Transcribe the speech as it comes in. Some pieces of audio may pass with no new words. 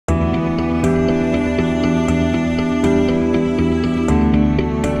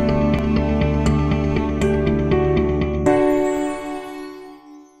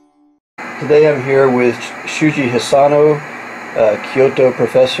Today I'm here with Shuji Hisano, Kyoto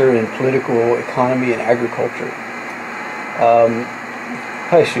professor in political economy and agriculture.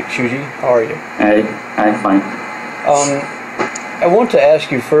 Hi Shuji, how are you? Hi, I'm fine. I want to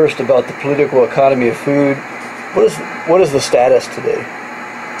ask you first about the political economy of food. What is the status today?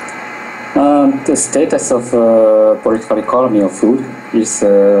 The status of political economy of food is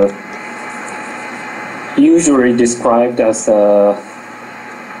usually described as a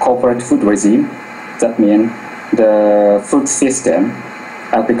corporate food regime. That means the food system,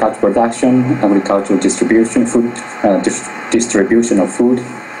 agricultural production, agricultural distribution, food distribution of food,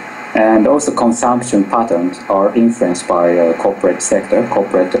 and also consumption patterns are influenced by corporate sector,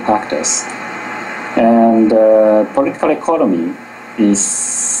 corporate actors. And political economy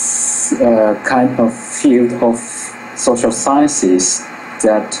is a kind of field of social sciences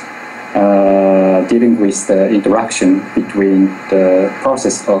that dealing with the interaction between the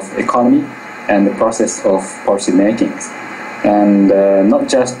process of economy and the process of policy making. And not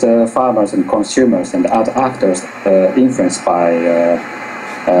just farmers and consumers and other actors influenced by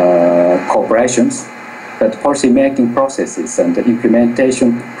corporations, but policy making processes and the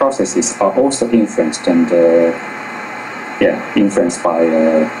implementation processes are also influenced and influenced by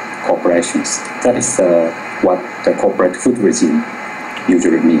corporations. That is what the corporate food regime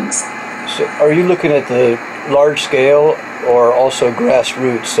usually means. So are you looking at the large scale or also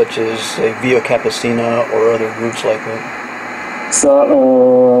grassroots, such as say Via Campesina or other groups like that?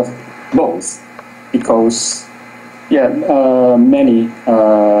 So both, because many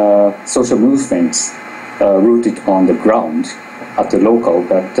social movements rooted on the ground at the local,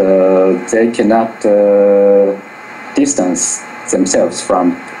 but they cannot distance themselves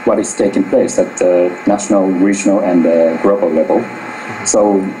from what is taking place at the national, regional, and global level.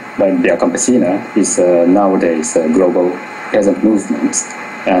 So, like Via Campesina is nowadays a global peasant movement,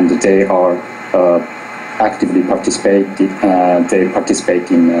 and they are actively participating. They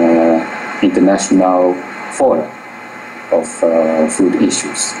participate in international fora of food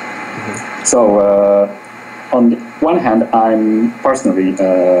issues. Mm-hmm. So, on the one hand, I'm personally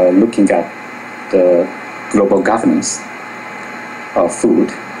looking at the global governance of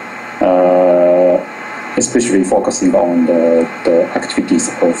food, especially focusing on the activities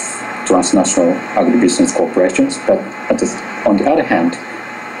of transnational agribusiness corporations. But on the other hand,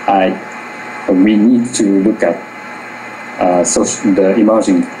 we need to look at the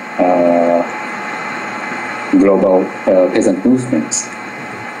emerging global peasant movements.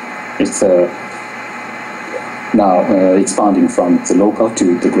 It's now expanding from the local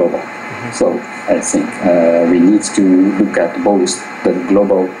to the global. Mm-hmm. So I think we need to look at both the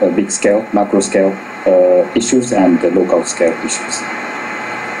global big scale, macro scale issues and the local scale issues.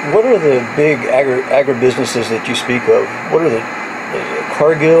 What are the big agribusinesses that you speak of? What are the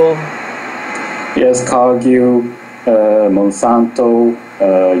Cargill? Yes, Cargill, Monsanto,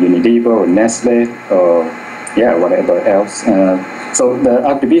 Unilever, or Nestle, or whatever else. So the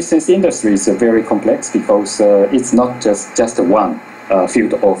agribusiness industry is very complex because it's not just one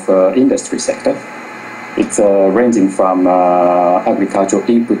field of industry sector. It's ranging from agricultural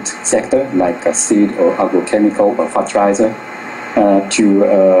input sector like seed or agrochemical or fertilizer to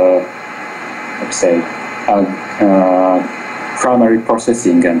let's say primary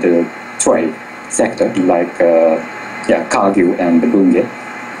processing and trade sector like Cargill and Bunge,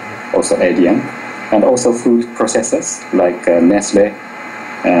 also ADM, and also food processors like Nestle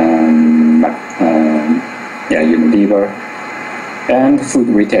and Unilever, and food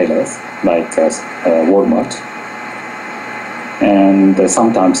retailers like Walmart, and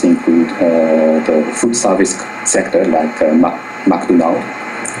sometimes include the food service sector like McDonald's.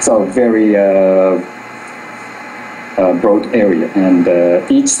 So very broad area, and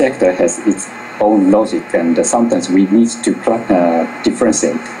each sector has its own logic, and sometimes we need to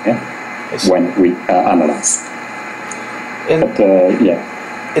differentiate when we analyze.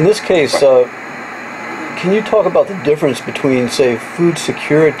 In this case, can you talk about the difference between, say, food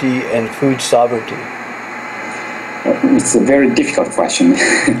security and food sovereignty? It's a very difficult question.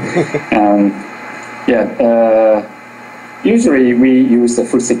 Usually we use the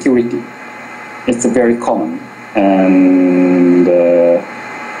food security. It's very common, and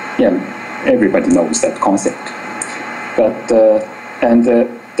everybody knows that concept. But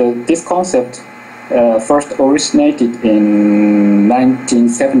this concept first originated in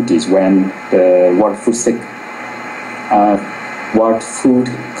 1970s when the World Food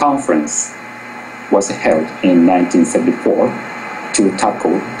Conference was held in 1974 to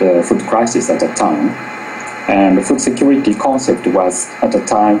tackle the food crisis at that time. And the food security concept was at the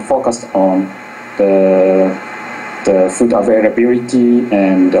time focused on the the food availability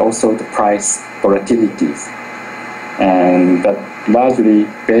and also the price volatilities, and that largely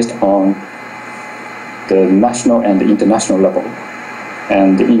based on the national and international level.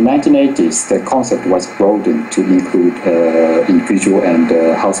 And in 1980s, the concept was broadened to include individual and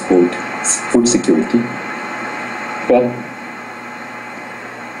household food security. But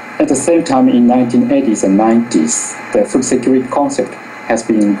at the same time, in 1980s and 90s, the food security concept has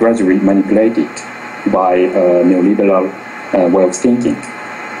been gradually manipulated by neoliberal way of thinking,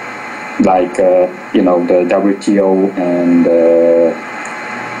 like the WTO and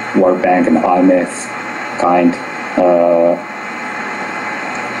World Bank and IMF kind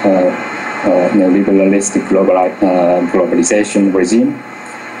neoliberalistic globalization regime.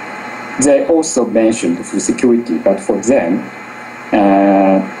 They also mentioned food security, but for them,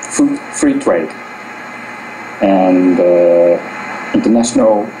 food free trade and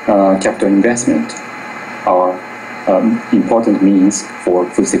international capital investment are important means for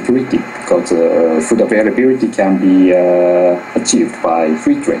food security, because food availability can be achieved by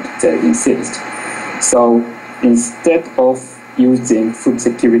free trade, they insist. So instead of using food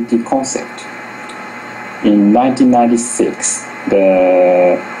security concept, in 1996,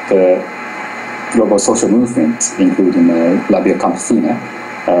 the global social movement, including La Via Campesina,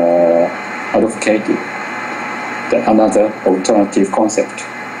 advocated another alternative concept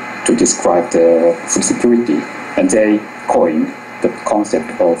to describe the food security, and they coined the concept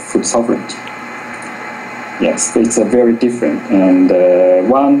of food sovereignty. Yes, it's a very different, and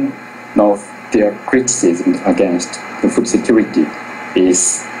one of their criticism against the food security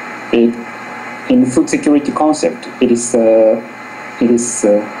is in food security concept,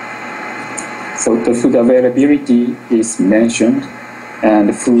 so the food availability is mentioned, and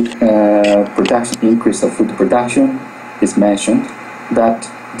the food production, increase of food production is mentioned, but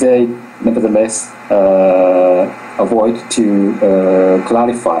they nevertheless avoid to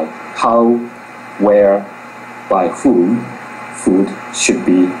clarify how, where, by whom food should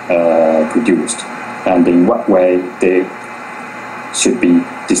be produced, and in what way they should be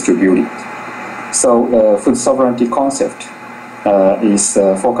distributed. So food sovereignty concept is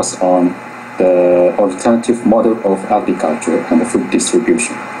focused on the alternative model of agriculture and food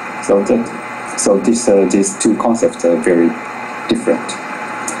distribution. So these two concepts are very different.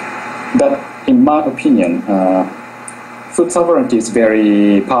 But in my opinion, food sovereignty is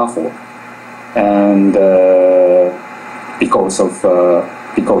very powerful, and because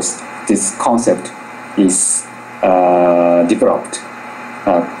this concept is developed,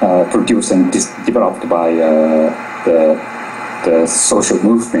 produced and developed by the social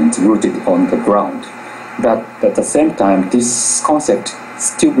movement rooted on the ground. But at the same time, this concept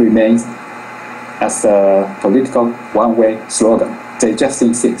still remains as a political one-way slogan. They just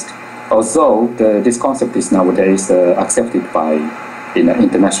insist. Although this concept is nowadays accepted by in the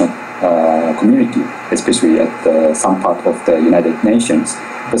international community, especially at some part of the United Nations,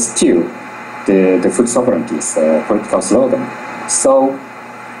 but still the food sovereignty is a political slogan. So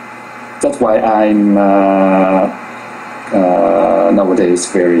that's why I'm nowadays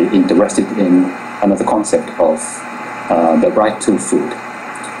very interested in another concept of the right to food.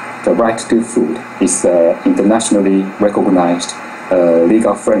 The right to food is internationally recognized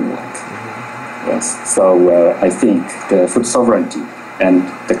legal framework. Yes, so I think the food sovereignty and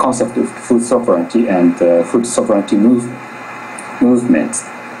the concept of food sovereignty and the food sovereignty movement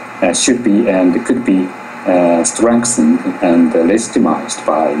should be and could be strengthened and legitimized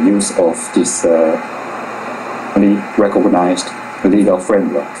by use of this recognized legal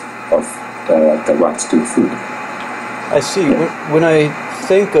framework of the right to food. I see. Yeah. When I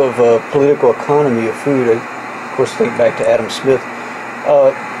think of political economy of food, I, of course, think back to Adam Smith.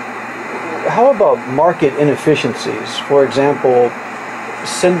 How about market inefficiencies? For example,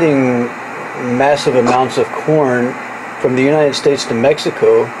 sending massive amounts of corn from the United States to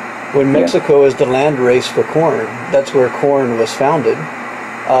Mexico, when Mexico is the land race for corn. That's where corn was founded.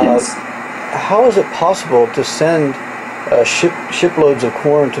 Yes. How is it possible to send shiploads of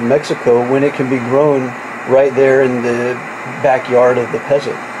corn to Mexico when it can be grown right there in the backyard of the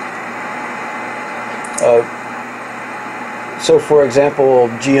peasant? So, for example,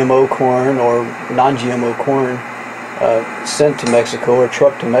 GMO corn or non-GMO corn sent to Mexico or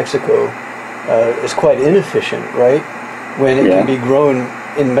trucked to Mexico is quite inefficient, right? When it can be grown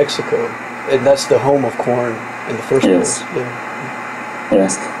in Mexico, and that's the home of corn in the first place. Yeah.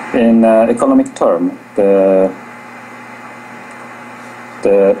 Yes. In economic term, the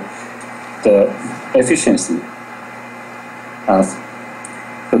efficiency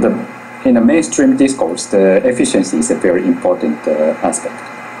in the mainstream discourse, the efficiency is a very important aspect.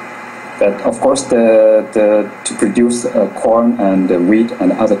 But of course, to produce corn and wheat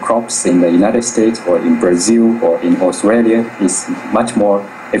and other crops in the United States or in Brazil or in Australia is much more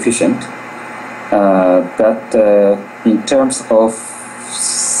efficient. But in terms of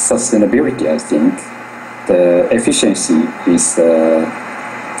sustainability, I think the efficiency is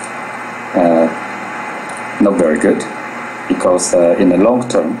not very good, because in the long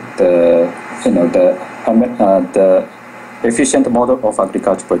term, the efficient model of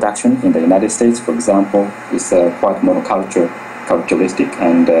agriculture production in the United States, for example, is quite monoculturalistic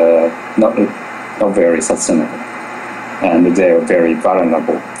and not very sustainable, and they are very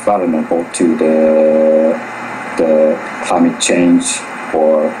vulnerable to the climate change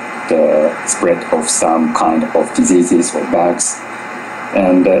or the spread of some kind of diseases or bugs.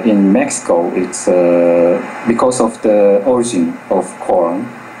 And in Mexico, it's because of the origin of corn,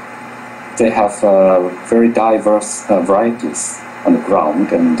 they have very diverse varieties on the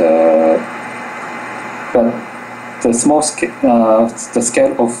ground, and but the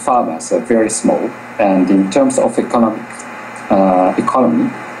scale of farmers are very small, and in terms of economy,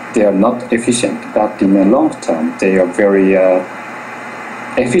 they are not efficient. But in the long term, they are very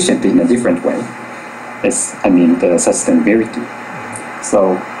efficient in a different way. The sustainability.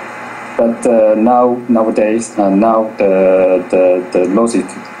 So, but nowadays, now the logic.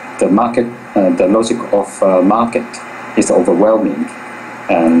 The logic of market is overwhelming,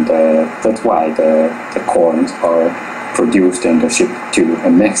 and that's why the corns are produced and shipped to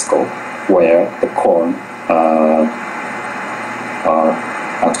Mexico, where the corn are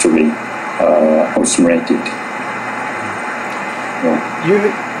actually originated. Yeah.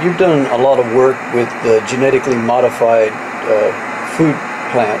 You've done a lot of work with genetically modified food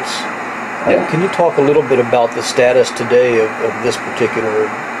plants. Yeah. Can you talk a little bit about the status today of this particular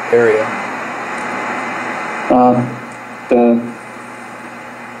area?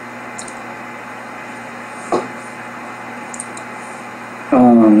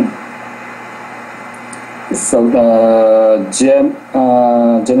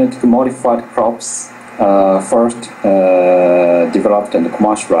 Genetically modified crops first developed and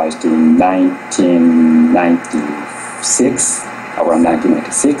commercialized in 1996, around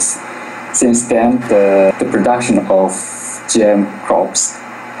 1996. Since then, the production of GM crops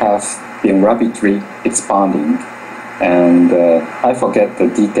have been rapidly expanding, and I forget the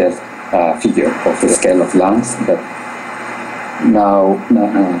detailed figure of the scale of lands, but now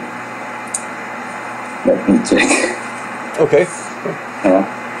let me check. Okay.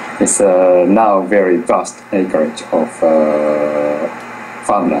 It's now very vast acreage of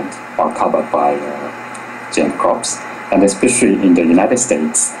farmland are covered by GM crops, and especially in the United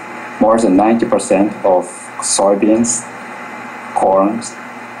States, more than 90% of soybeans, corn,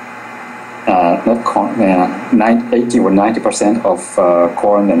 80 or 90% of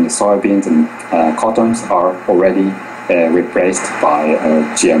corn and soybeans and cottons are already replaced by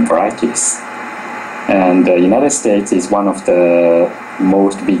GM varieties. And the United States is one of the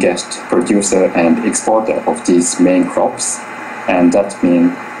most biggest producer and exporter of these main crops, and that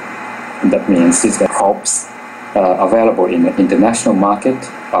means the crops available in the international market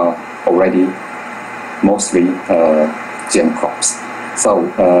are already mostly GM crops. So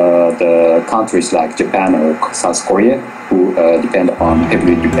the countries like Japan or South Korea, who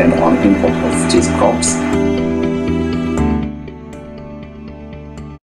heavily depend on import of these crops,